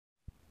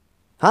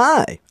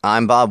Hi,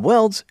 I'm Bob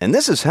Welds, and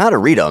this is how to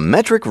read a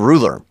metric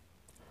ruler.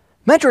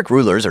 Metric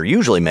rulers are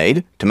usually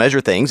made to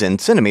measure things in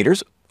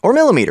centimeters or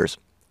millimeters.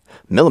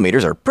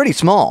 Millimeters are pretty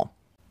small.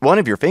 One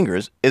of your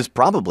fingers is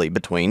probably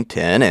between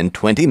 10 and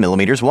 20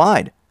 millimeters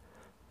wide.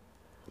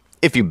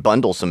 If you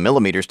bundle some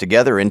millimeters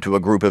together into a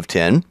group of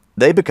 10,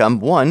 they become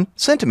 1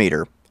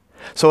 centimeter.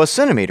 So a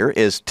centimeter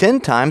is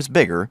 10 times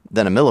bigger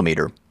than a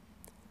millimeter.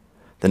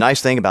 The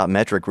nice thing about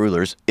metric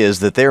rulers is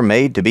that they're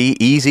made to be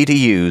easy to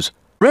use.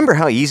 Remember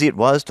how easy it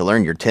was to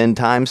learn your 10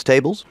 times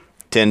tables?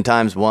 10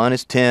 times 1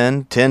 is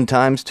 10, 10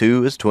 times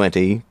 2 is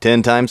 20,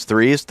 10 times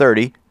 3 is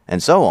 30,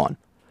 and so on.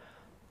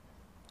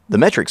 The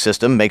metric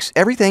system makes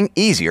everything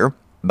easier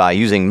by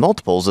using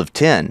multiples of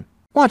 10.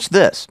 Watch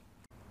this.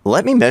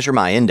 Let me measure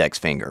my index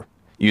finger.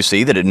 You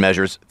see that it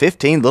measures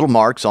 15 little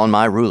marks on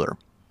my ruler.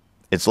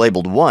 It's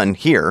labeled 1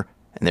 here,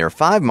 and there are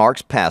 5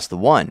 marks past the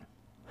 1.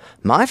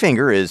 My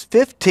finger is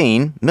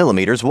 15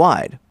 millimeters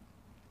wide.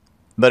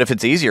 But if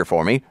it's easier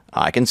for me,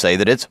 I can say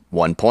that it's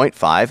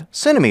 1.5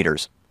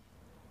 centimeters.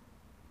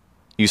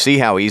 You see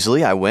how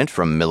easily I went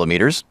from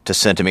millimeters to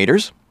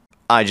centimeters?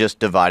 I just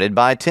divided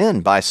by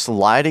 10 by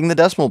sliding the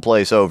decimal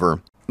place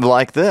over,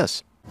 like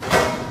this.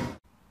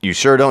 You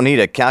sure don't need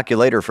a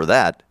calculator for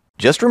that.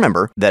 Just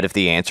remember that if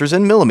the answer's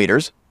in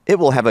millimeters, it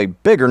will have a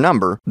bigger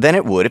number than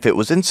it would if it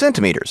was in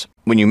centimeters.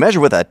 When you measure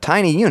with a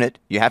tiny unit,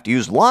 you have to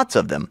use lots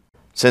of them.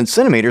 Since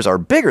centimeters are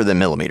bigger than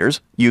millimeters,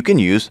 you can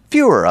use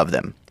fewer of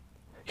them.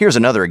 Here's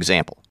another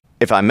example.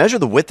 If I measure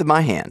the width of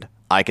my hand,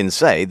 I can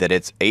say that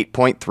it's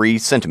 8.3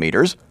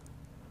 centimeters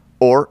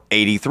or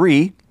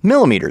 83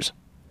 millimeters.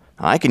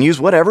 I can use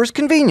whatever's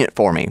convenient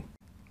for me.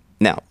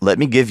 Now, let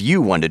me give you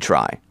one to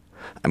try.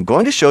 I'm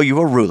going to show you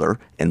a ruler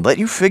and let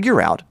you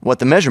figure out what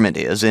the measurement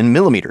is in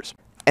millimeters,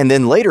 and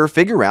then later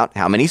figure out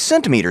how many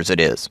centimeters it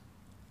is.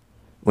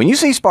 When you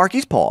see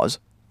Sparky's pause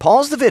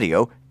the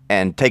video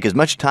and take as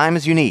much time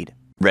as you need.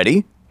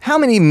 Ready? How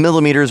many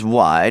millimeters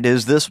wide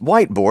is this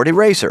whiteboard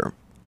eraser?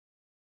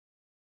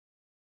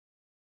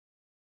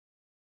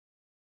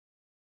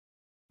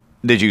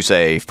 Did you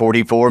say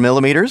 44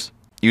 millimeters?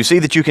 You see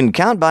that you can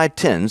count by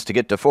 10s to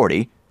get to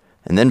 40,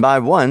 and then by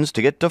 1s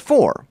to get to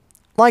 4,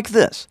 like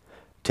this.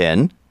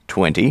 10,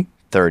 20,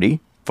 30,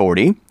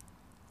 40,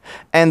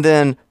 and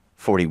then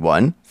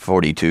 41,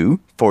 42,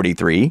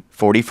 43,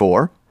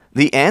 44.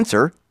 The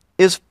answer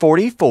is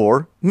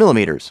 44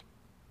 millimeters.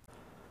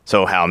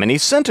 So how many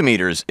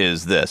centimeters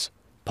is this?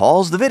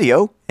 Pause the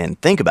video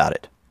and think about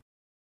it.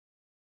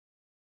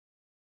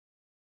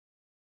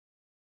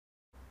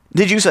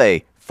 Did you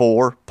say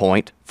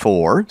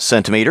 4.4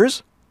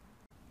 centimeters?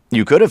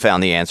 You could have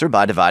found the answer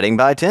by dividing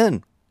by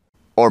 10,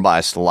 or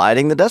by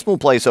sliding the decimal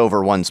place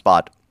over one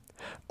spot.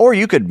 Or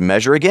you could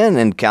measure again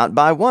and count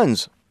by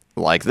 1s,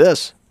 like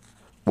this.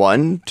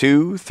 1,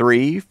 2,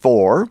 3,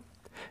 4,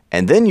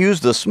 and then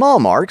use the small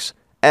marks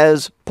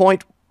as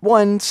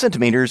 0.1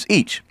 centimeters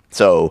each.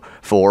 So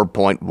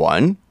 4.1,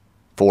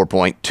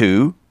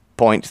 4.2,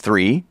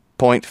 0.3,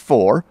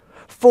 0.4,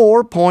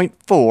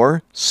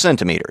 4.4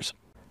 centimeters.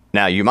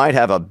 Now you might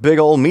have a big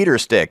old meter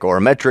stick or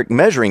metric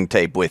measuring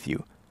tape with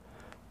you.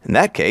 In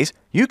that case,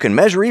 you can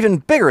measure even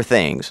bigger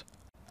things.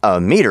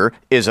 A meter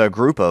is a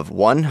group of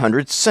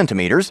 100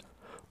 centimeters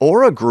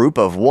or a group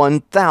of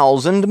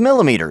 1,000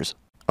 millimeters.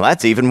 Well,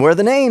 that's even where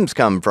the names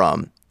come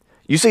from.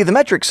 You see, the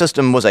metric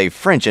system was a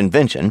French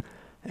invention,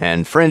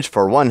 and French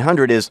for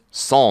 100 is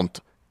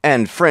cent,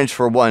 and French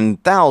for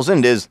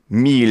 1,000 is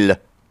mille.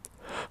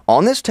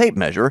 On this tape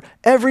measure,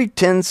 every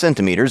 10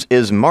 centimeters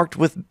is marked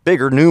with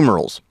bigger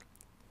numerals.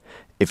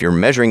 If you're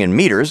measuring in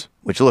meters,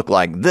 which look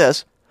like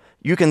this,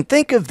 you can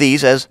think of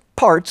these as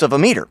parts of a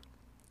meter.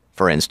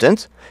 For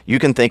instance, you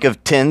can think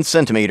of 10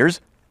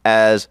 centimeters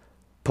as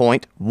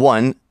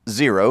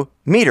 0.10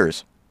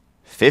 meters.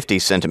 50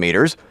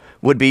 centimeters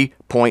would be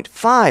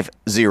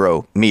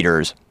 0.50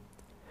 meters.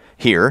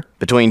 Here,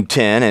 between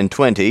 10 and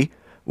 20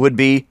 would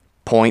be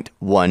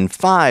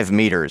 0.15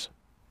 meters.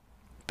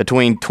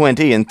 Between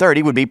 20 and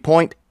 30 would be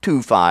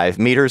 0.25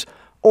 meters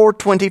or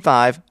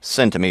 25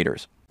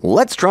 centimeters.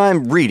 Let's try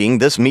reading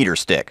this meter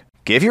stick.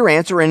 Give your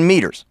answer in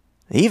meters,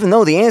 even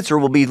though the answer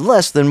will be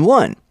less than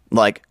 1,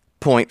 like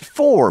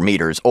 0.4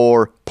 meters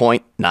or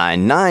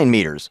 0.99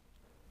 meters.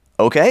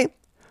 Okay?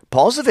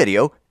 Pause the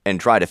video and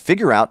try to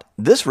figure out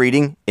this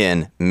reading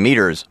in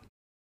meters.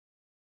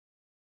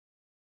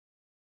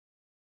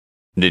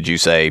 Did you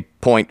say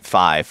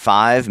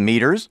 0.55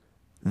 meters?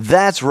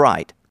 That's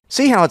right.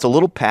 See how it's a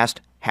little past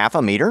half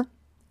a meter?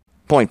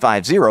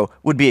 0.50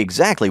 would be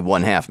exactly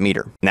 1/2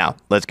 meter. Now,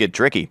 let's get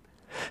tricky.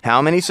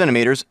 How many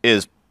centimeters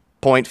is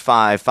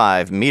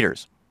 0.55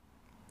 meters?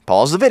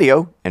 Pause the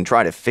video and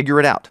try to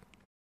figure it out.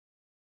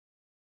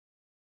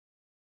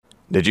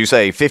 Did you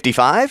say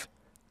 55?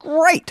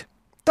 Great!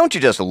 Don't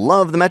you just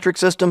love the metric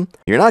system?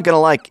 You're not going to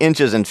like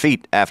inches and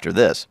feet after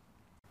this.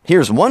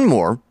 Here's one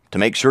more to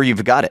make sure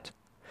you've got it.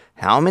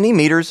 How many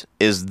meters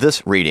is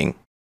this reading?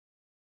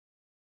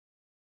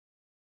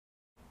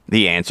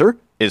 The answer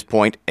is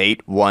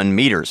 0.81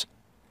 meters.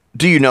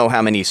 Do you know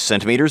how many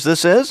centimeters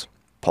this is?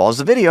 Pause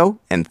the video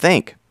and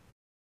think.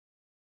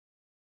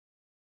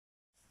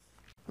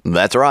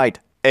 That's right,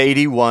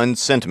 81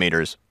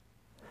 centimeters.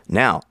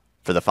 Now,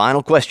 for the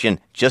final question,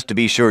 just to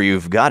be sure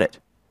you've got it.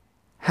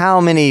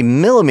 How many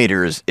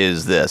millimeters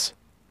is this?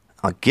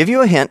 I'll give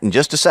you a hint in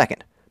just a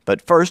second,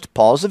 but first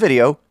pause the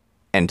video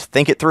and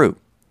think it through.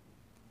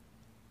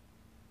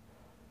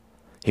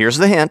 Here's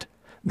the hint.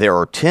 There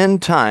are 10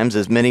 times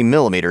as many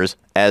millimeters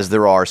as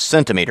there are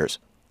centimeters.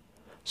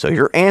 So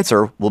your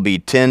answer will be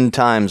 10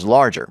 times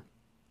larger.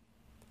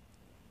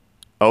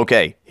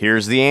 Okay,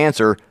 here's the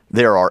answer.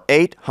 There are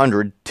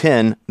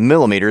 810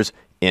 millimeters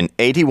in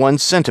 81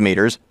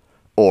 centimeters,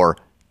 or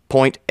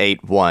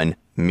 0.81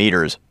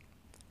 meters.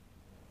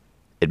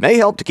 It may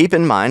help to keep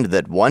in mind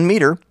that 1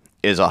 meter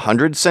is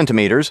 100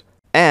 centimeters,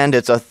 and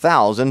it's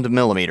 1,000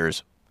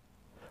 millimeters.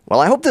 Well,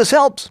 I hope this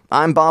helps.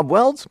 I'm Bob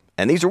Welds,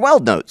 and these are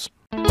Weld Notes.